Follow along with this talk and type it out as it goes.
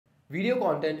Video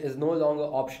content is no longer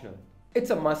optional, it's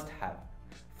a must-have.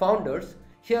 Founders,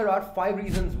 here are 5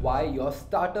 reasons why your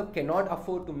startup cannot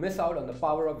afford to miss out on the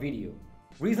power of video.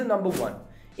 Reason number 1,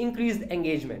 increased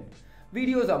engagement.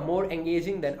 Videos are more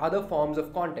engaging than other forms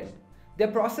of content. They're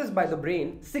processed by the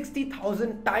brain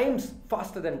 60,000 times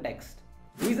faster than text.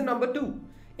 Reason number 2,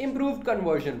 improved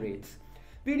conversion rates.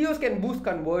 Videos can boost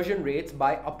conversion rates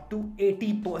by up to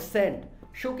 80%.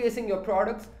 Showcasing your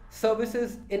products,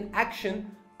 services in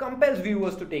action compels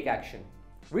viewers to take action.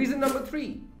 Reason number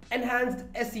 3,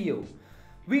 enhanced SEO.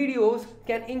 Videos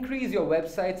can increase your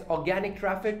website's organic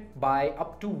traffic by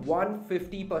up to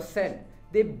 150%.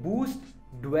 They boost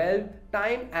dwell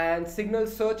time and signal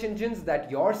search engines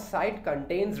that your site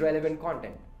contains relevant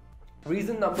content.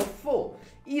 Reason number 4,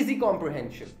 easy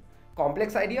comprehension.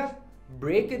 Complex idea?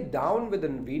 Break it down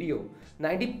within video.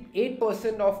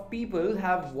 98% of people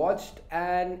have watched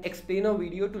an explainer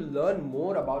video to learn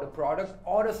more about a product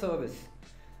or a service.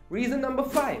 Reason number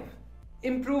 5,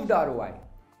 improved ROI.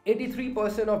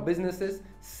 83% of businesses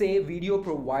say video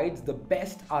provides the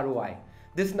best ROI.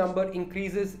 This number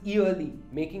increases yearly,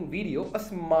 making video a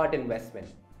smart investment.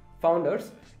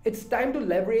 Founders, it's time to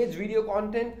leverage video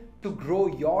content to grow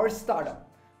your startup.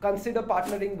 Consider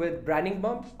partnering with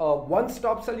BrandingBum, a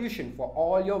one-stop solution for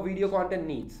all your video content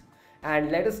needs.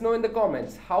 And let us know in the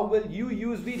comments, how will you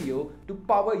use video to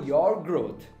power your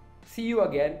growth? See you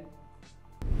again